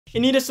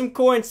In need of some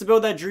coins to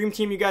build that dream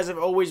team you guys have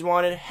always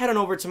wanted, head on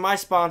over to my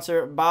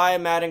sponsor, Buy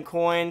Madden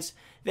Coins.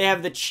 They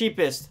have the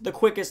cheapest, the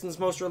quickest, and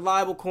most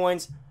reliable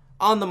coins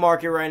on the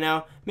market right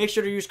now. Make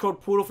sure to use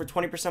code Poodle for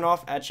 20%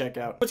 off at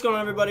checkout. What's going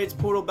on, everybody? It's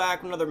Poodle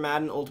back with another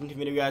Madden Ultimate Team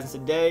video, guys.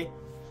 And today,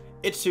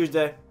 it's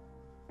Tuesday.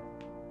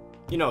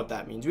 You know what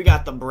that means. We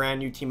got the brand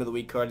new Team of the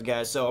Week cards,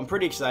 guys. So I'm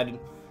pretty excited.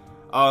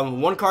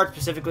 One card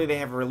specifically they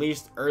have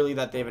released early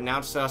that they've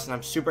announced to us, and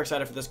I'm super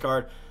excited for this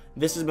card.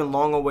 This has been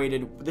long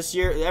awaited. This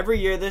year, every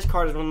year, this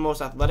card is one of the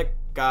most athletic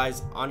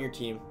guys on your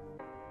team.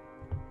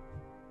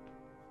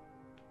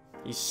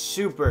 He's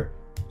super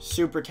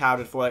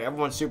touted for. Like,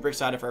 everyone's super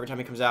excited for every time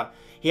he comes out.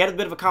 He had a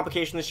bit of a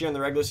complication this year in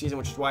the regular season,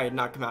 which is why he did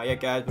not come out yet,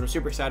 guys. But I'm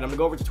super excited. I'm gonna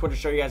go over to Twitter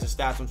to show you guys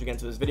the stats once we get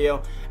into this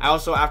video. I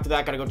also, after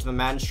that, gotta go to the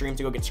Madden stream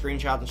to go get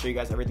screenshots and show you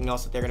guys everything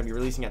else that they're gonna be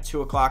releasing at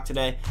 2 o'clock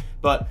today.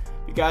 But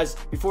you guys,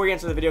 before we get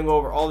into the video and go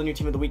over all the new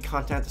Team of the Week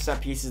content, the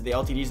set pieces, the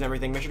LTDs, and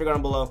everything, make sure to go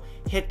down below,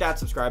 hit that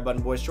subscribe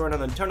button, boys. Turn on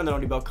the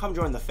notification bell. Come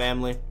join the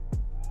family,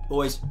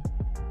 boys.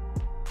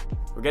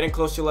 We're getting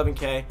close to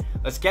 11K.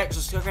 Let's get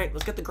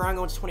the grind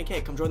going to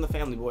 20K. Come join the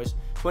family, boys.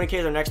 20K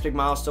is our next big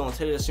milestone. Let's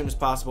hit it as soon as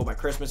possible by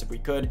Christmas if we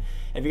could.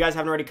 If you guys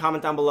haven't already,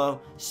 comment down below.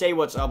 Say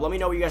what's up. Let me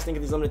know what you guys think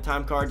of these limited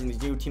time cards and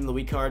these new Team of the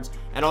Week cards.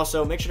 And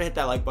also, make sure to hit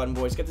that like button,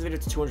 boys. Get this video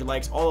to 200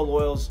 likes. All the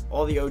loyals,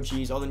 all the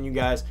OGs, all the new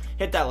guys,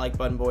 hit that like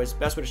button, boys.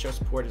 Best way to show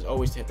support is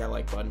always to hit that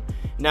like button.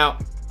 Now,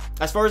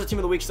 as far as the Team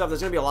of the Week stuff,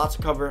 there's going to be a lot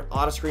to cover, a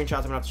lot of screenshots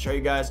I'm going to have to show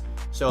you guys.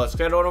 So let's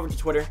get on over to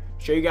Twitter,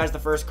 show you guys the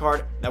first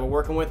card that we're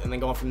working with, and then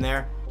going from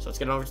there. So let's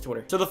get on over to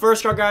Twitter. So the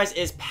first card, guys,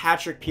 is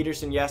Patrick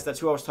Peterson. Yes, that's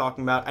who I was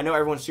talking about. I know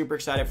everyone's super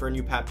excited for a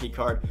new Pat Pete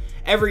card.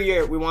 Every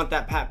year, we want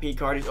that Pat Pete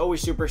card. He's always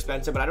super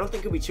expensive, but I don't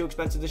think it'll be too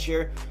expensive this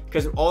year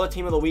because all the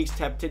Team of the Weeks,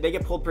 they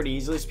get pulled pretty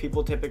easily, so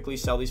people typically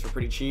sell these for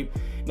pretty cheap.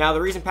 Now,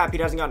 the reason Pat Pete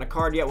hasn't gotten a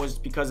card yet was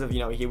because of,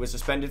 he was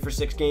suspended for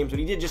 6 games, but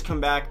he did just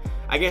come back.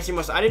 I guess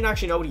I didn't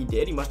actually know what he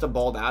did. He must have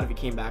balled out if he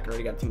came back and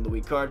already got a Team of the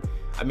Week card.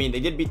 I mean, they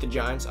did beat the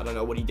Giants. I don't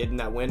know what he did in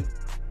that win.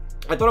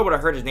 I thought I would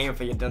have heard his name if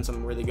he had done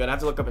something really good. I have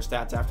to look up his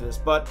stats after this,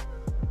 but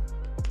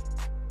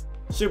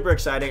super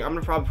exciting. I'm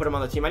going to probably put him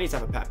on the team. I need to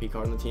have a Pat P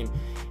card on the team.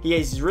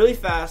 He's really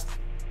fast.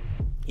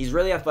 He's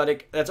really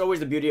athletic. That's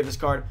always the beauty of this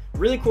card.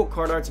 Really cool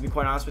card art, to be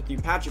quite honest with you.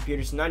 Patrick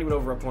Peterson, 91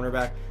 over a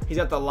cornerback. He's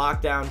got the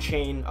lockdown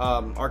chain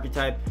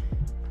archetype.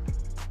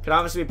 Could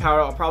obviously be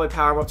powered. I'll probably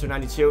power him up to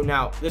 92.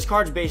 Now, this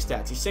card's base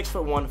stats. He's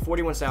 6'1",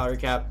 41 salary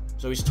cap.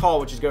 So he's tall,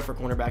 which is good for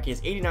cornerback. He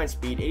has 89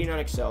 speed, 89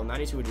 excel,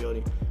 92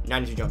 agility,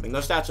 92 jumping.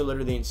 Those stats are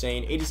literally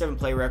insane. 87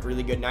 play rep,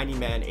 really good. 90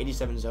 man,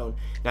 87 zone,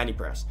 90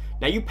 press.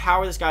 Now you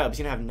power this guy up. He's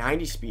going to have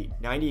 90 speed,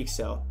 90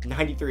 excel,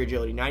 93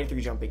 agility, 93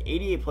 jumping,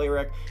 88 play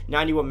rep,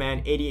 91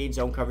 man, 88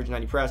 zone coverage,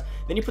 90 press.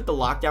 Then you put the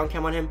lockdown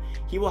chem on him.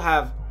 He will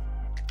have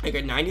like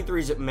a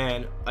 93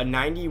 man, a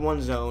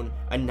 91 zone,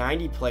 a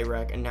 90 play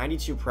rec, a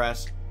 92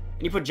 press.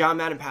 And you put John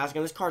Madden passing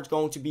on, this card's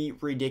going to be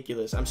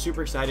ridiculous. I'm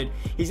super excited.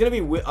 He's gonna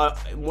be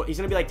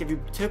like if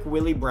you took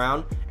Willie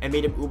Brown and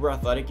made him uber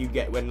athletic, you'd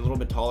get when a little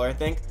bit taller. I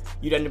think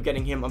you'd end up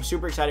getting him. I'm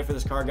super excited for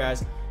this card,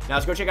 guys. Now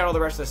let's go check out all the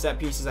rest of the set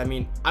pieces. I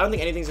mean, I don't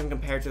think anything's gonna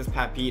compare to this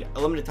Pat Pete.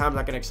 A limited time's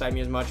not gonna excite me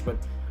as much, but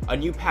a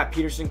new Pat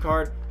Peterson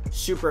card, I'm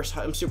super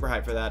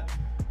hyped for that.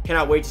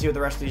 Cannot wait to see what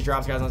the rest of these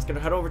drops, guys. Let's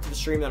head over to the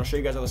stream, then I'll show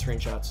you guys all the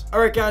screenshots. All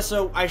right, guys.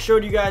 So I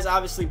showed you guys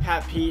obviously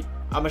Pat Pete.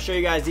 I'm going to show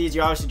you guys these.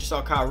 You obviously just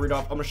saw Kyle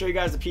Rudolph. I'm going to show you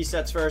guys the piece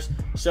sets first.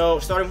 So,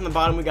 starting from the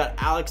bottom, we got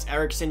Alex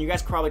Erickson. You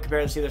guys can probably compare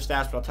them to see their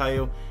stats, but I'll tell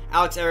you.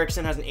 Alex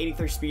Erickson has an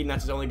 83 speed, and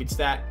that's his only good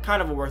stat.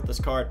 Kind of a worthless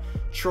card.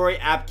 Troy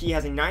Apke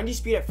has a 90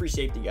 speed at free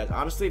safety, guys.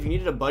 Honestly, if you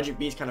needed a budget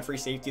beast kind of free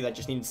safety that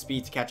just needed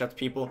speed to catch up to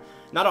people,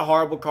 not a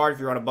horrible card if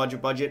you're on a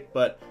budget,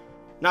 but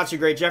not too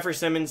great. Jeffrey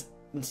Simmons,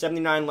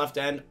 79 left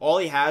end. All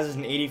he has is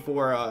an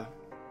 84,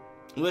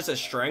 this is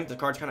strength. The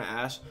card's kind of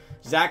ass.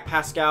 Zach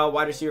Pascal,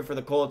 wide receiver for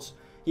the Colts.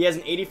 He has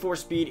an 84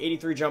 speed,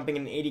 83 jumping,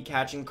 and an 80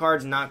 catching.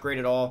 Card's not great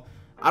at all.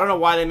 I don't know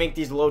why they make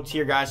these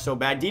low-tier guys so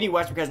bad. D.D.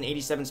 Westbrook has an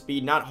 87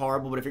 speed, not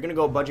horrible, but if you're going to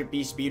go budget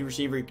B speed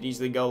receiver, you could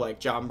easily go like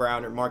John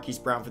Brown or Marquise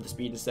Brown for the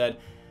speed instead.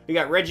 We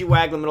got Reggie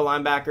Wagler, middle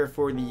linebacker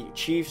for the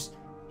Chiefs.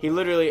 He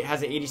literally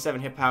has an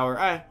 87 hit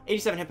power,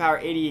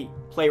 80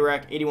 play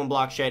rec, 81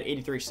 block shed,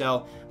 83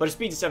 excel, but his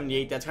speed's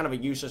 78. That's kind of a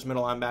useless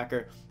middle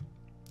linebacker.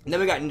 And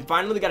then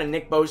finally we got a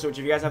Nick Bosa, which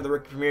if you guys have the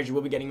rookie premieres, you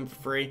will be getting him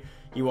for free.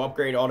 You will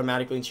upgrade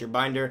automatically into your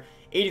binder.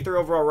 83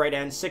 overall right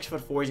end,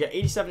 6'4". He's got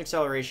 87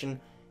 acceleration.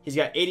 He's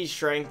got 80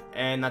 strength,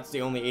 and that's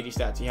the only 80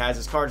 stats he has.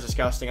 His card's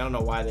disgusting. I don't know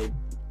why they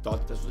thought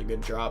that this was a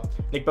good drop.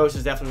 Nick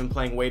Bosa's definitely been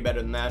playing way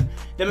better than that.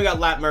 Then we got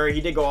Lat Murray.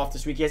 He did go off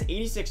this week. He has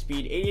 86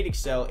 speed, 88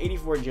 excel,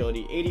 84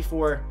 agility,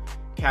 84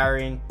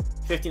 carrying,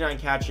 59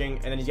 catching,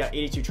 and then he's got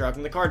 82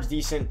 trucking. The card's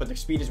decent, but the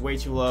speed is way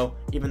too low,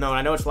 even though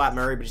I know it's Lat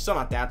Murray, but he's still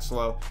not that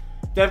slow.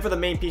 Then for the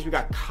main piece, we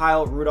got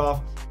Kyle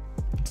Rudolph,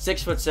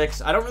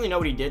 6'6". I don't really know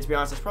what he did, to be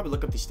honest. I should probably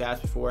look up these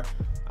stats before.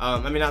 I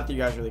mean, not that you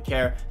guys really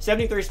care.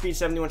 73 speed,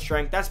 71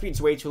 strength. That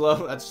speed's way too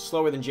low. That's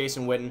slower than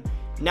Jason Witten.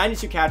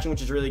 92 catching,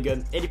 which is really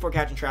good. 84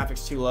 catching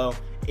traffic's too low.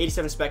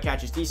 87 spec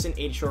catch is decent.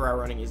 80 short route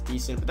running is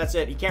decent. But that's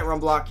it. He can't run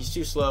block. He's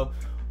too slow.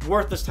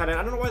 Worthless tight end.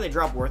 I don't know why they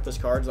drop worthless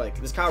cards. Like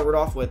this Kyle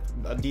Rudolph with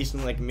a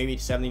decent, like maybe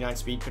 79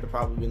 speed could have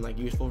probably been like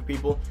useful for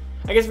people.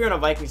 I guess if you're on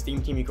a Vikings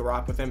team, you could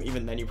rock with him.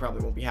 Even then, you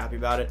probably won't be happy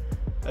about it.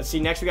 Let's see.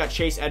 Next, we got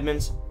Chase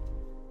Edmonds.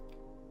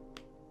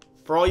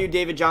 For all you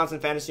David Johnson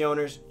fantasy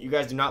owners, you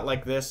guys do not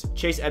like this.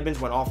 Chase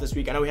Edmonds went off this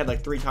week. I know he had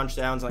like 3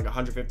 touchdowns, like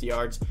 150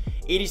 yards,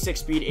 86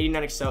 speed,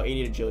 89 excel,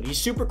 88 agility. He's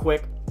super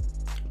quick,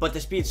 but the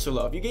speed's too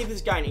low. If you gave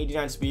this guy an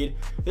 89 speed,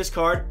 this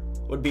card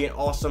would be an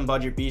awesome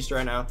budget beast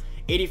right now.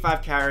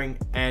 85 carrying,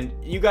 and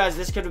you guys,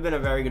 this could have been a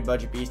very good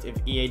budget beast if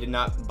EA did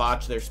not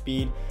botch their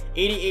speed.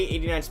 88,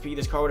 89 speed,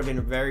 this card would have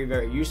been very,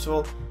 very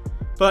useful,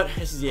 but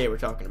this is EA we're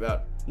talking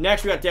about.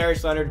 Next, we got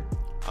Darius Leonard,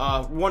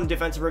 won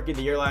Defensive Rookie of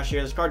the Year last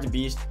year. This card's a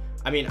beast.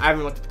 I mean, I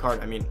haven't looked at the card.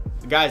 I mean,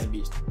 the guy's a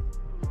beast.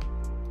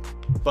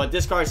 But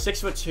this card is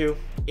 6'2",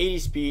 80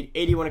 speed,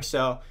 81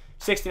 excel,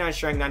 69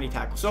 strength, 90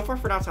 tackle. So far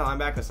for an outside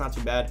linebacker, that's not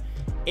too bad.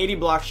 80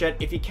 block shed.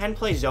 If he can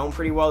play zone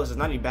pretty well, this is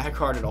not a bad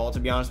card at all, to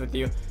be honest with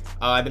you.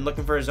 I've been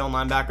looking for a zone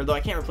linebacker, though I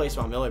can't replace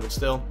Von Miller, but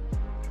still.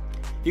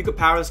 If you could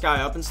power this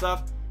guy up and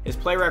stuff, his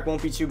play rec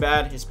won't be too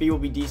bad. His speed will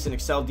be decent,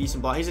 excel,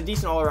 decent block. He's a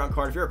decent all-around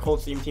card. If you're a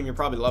Colts theme team, you're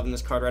probably loving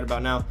this card right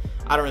about now.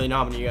 I don't really know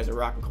how many of you guys are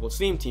rocking Colts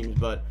theme teams,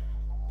 but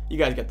you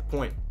guys get the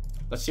point.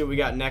 Let's see what we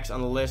got next on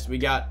the list. We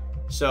got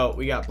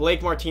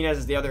Blake Martinez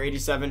is the other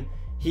 87.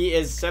 He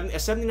is a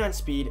 79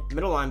 speed,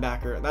 middle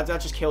linebacker. That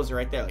just kills it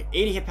right there. Like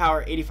 80 hit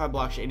power, 85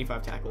 block shot,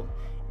 85 tackle,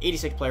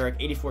 86 play rec,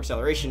 84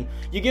 acceleration.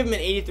 You give him an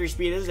 83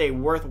 speed, this is a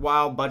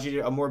worthwhile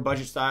budget, a more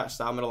budget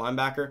style middle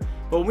linebacker.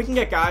 But when we can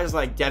get guys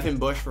like Devin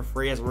Bush for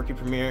free as a rookie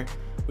premier,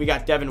 we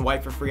got Devin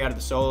White for free out of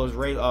the solos,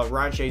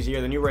 Ryan Shazier,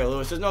 the new Ray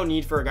Lewis. There's no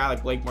need for a guy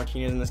like Blake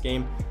Martinez in this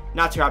game.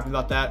 Not too happy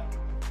about that.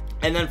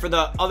 And then for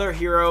the other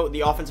hero,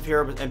 the offensive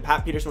hero, and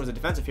Pat Peterson was a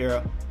defensive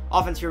hero.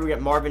 Offensive hero, we got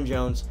Marvin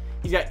Jones.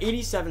 He's got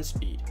 87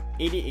 speed,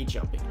 88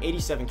 jumping,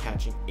 87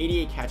 catching,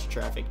 88 catch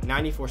traffic,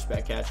 94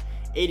 spec catch,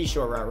 80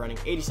 short route running,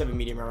 87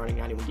 medium route running,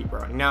 91 deep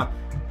route running. Now,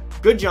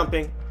 good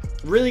jumping,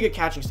 really good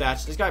catching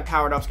stats. This guy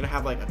powered up is going to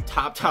have like a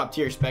top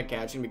tier spec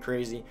catch. It's going to be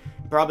crazy.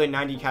 Probably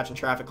 90 catching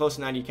traffic, close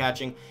to 90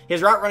 catching.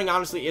 His route running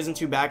honestly isn't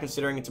too bad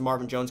considering it's a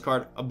Marvin Jones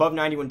card. Above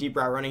 91 deep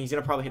route running, he's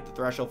going to probably hit the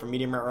threshold for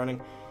medium route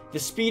running. The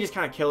speed is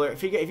kind of killer.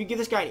 If you give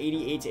this guy an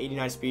 88 to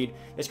 89 speed,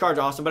 this card's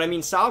awesome. But I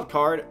mean, solid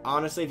card,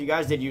 honestly, if you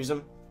guys did use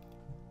him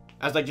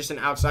as like just an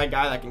outside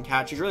guy that can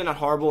catch, he's really not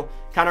horrible.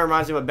 Kind of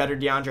reminds me of a better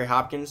DeAndre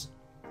Hopkins,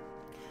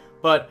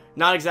 but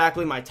not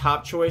exactly my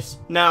top choice.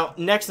 Now,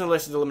 next on the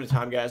list is the limited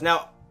time guys.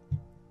 Now,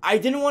 I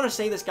didn't want to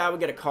say this guy would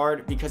get a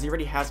card because he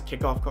already has a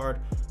kickoff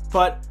card,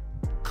 but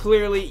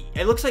clearly,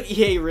 it looks like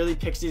EA really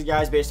picks these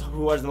guys based on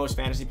who has the most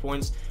fantasy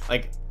points.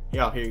 Like,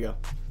 yeah, here you go.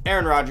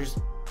 Aaron Rodgers.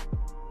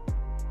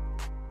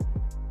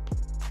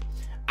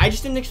 I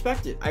just didn't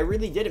expect it. I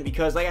really didn't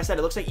because, like I said,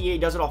 it looks like EA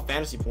does it off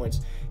fantasy points.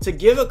 To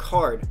give a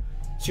card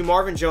to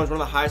Marvin Jones, one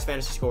of the highest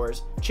fantasy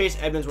scorers, Chase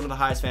Edmonds, one of the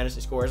highest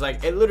fantasy scorers,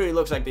 like, it literally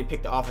looks like they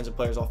picked the offensive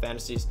players off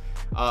fantasy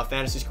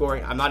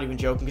scoring. I'm not even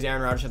joking because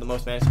Aaron Rodgers had the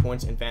most fantasy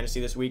points in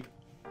fantasy this week.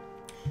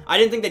 I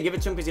didn't think they'd give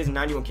it to him because he has a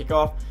 91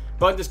 kickoff,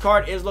 but this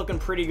card is looking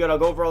pretty good. I'll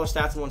go over all the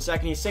stats in 1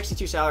 second. He's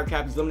 62 salary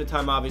cap. He's limited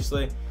time,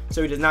 obviously,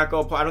 so he does not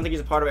go. I don't think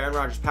he's a part of Aaron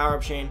Rodgers'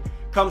 power-up chain.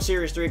 Come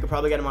Series 3, could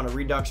probably get him on a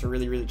Redux for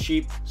really, really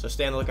cheap, so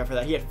stay on the lookout for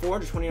that. He had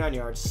 429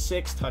 yards,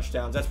 6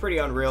 touchdowns. That's pretty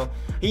unreal.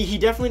 He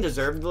definitely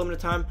deserved the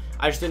limited time.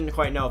 I just didn't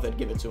quite know if they'd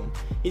give it to him.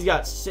 He's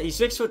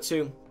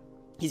 6'2".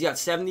 He's got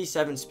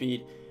 77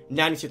 speed,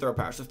 92 throw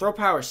power. So throw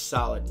power is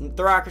solid.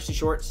 Throw accuracy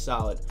short,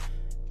 solid.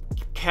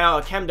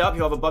 Chemmed up,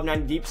 he'll have above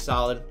 90 deep,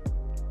 solid.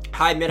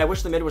 High mid, I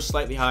wish the mid was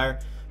slightly higher.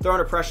 Throw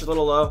under pressure is a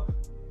little low.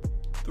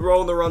 Throw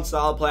in the run,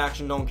 solid play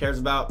action, no one cares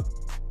about.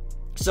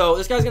 So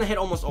this guy's going to hit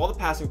almost all the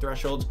passing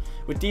thresholds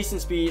with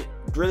decent speed,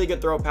 really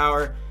good throw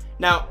power.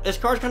 Now, this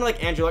card's kind of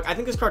like Andrew Luck. I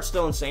think this card's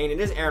still insane. It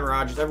is Aaron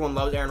Rodgers. Everyone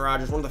loves Aaron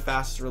Rodgers. One of the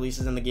fastest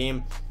releases in the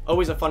game.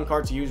 Always a fun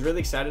card to use.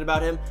 Really excited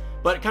about him.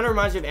 But it kind of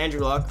reminds me of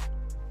Andrew Luck.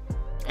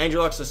 Andrew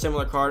Luck's a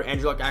similar card.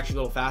 Andrew Luck actually a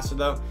little faster,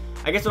 though.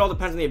 I guess it all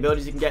depends on the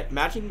abilities you can get.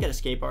 Imagine you can get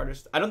Escape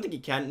Artist. I don't think he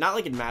can. Not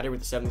like it mattered with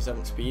the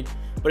 77 speed.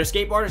 But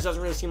Escape Artist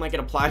doesn't really seem like it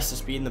applies to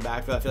speed in the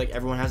backfield. I feel like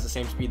everyone has the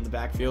same speed in the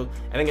backfield.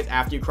 I think it's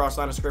after you cross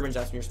line of scrimmage,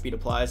 that's when your speed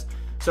applies.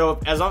 So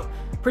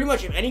pretty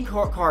much if any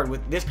card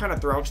with this kind of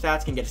throwing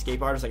stats can get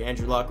Escape Artist like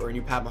Andrew Luck or a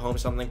new Pat Mahomes or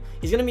something,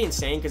 he's going to be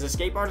insane because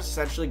Escape Artists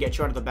essentially get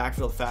you out of the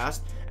backfield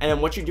fast. And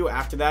then what you do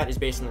after that is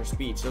based on their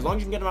speed. So as long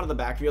as you can get them out of the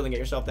backfield and get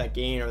yourself that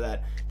gain or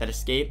that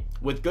escape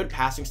with good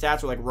passing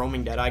stats or like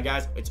roaming Deadeye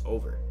guys, it's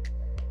over.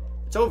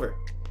 It's over.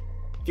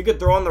 If you could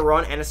throw on the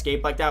run and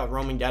escape like that with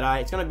roaming Deadeye,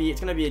 it's gonna be a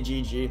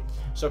GG.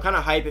 So kind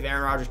of hype if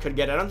Aaron Rodgers could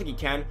get it. I don't think he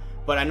can,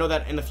 but I know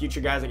that in the future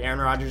guys like Aaron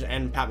Rodgers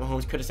and Pat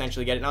Mahomes could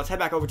essentially get it. Now let's head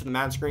back over to the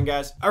Madden screen,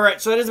 guys. Alright,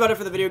 so that is about it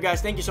for the video,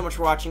 guys. Thank you so much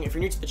for watching. If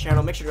you're new to the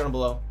channel, make sure to go down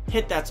below,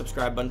 hit that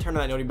subscribe button, turn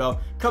on that noti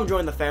bell, come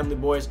join the family,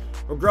 boys.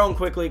 We're growing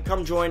quickly.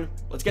 Come join.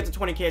 Let's get to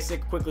 20K as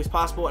quickly as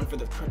possible, and for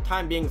the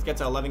time being, let's get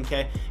to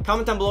 11K.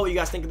 Comment down below what you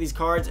guys think of these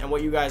cards and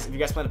what you guys, if you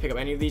guys plan to pick up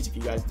any of these, if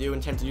you guys do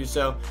intend to do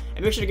so.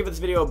 And make sure to give this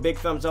video a big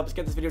thumbs up. Let's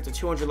get this video to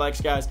 200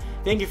 likes, guys.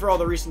 Thank you for all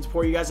the recent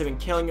support. You guys have been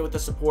killing it with the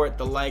support,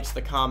 the likes,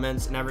 the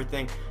comments, and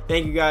everything.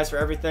 Thank you guys for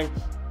everything.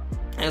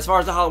 And as far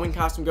as the Halloween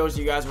costume goes,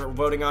 you guys were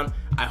voting on,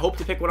 I hope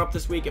to pick one up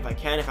this week if I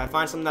can. If I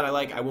find something that I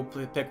like, I will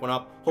pick one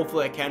up.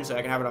 Hopefully I can, so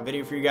I can have it on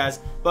video for you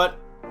guys. But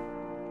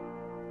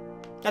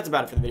that's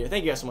about it for the video.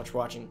 Thank you guys so much for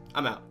watching.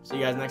 I'm out. See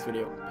you guys in the next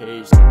video.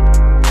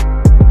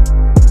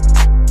 Peace.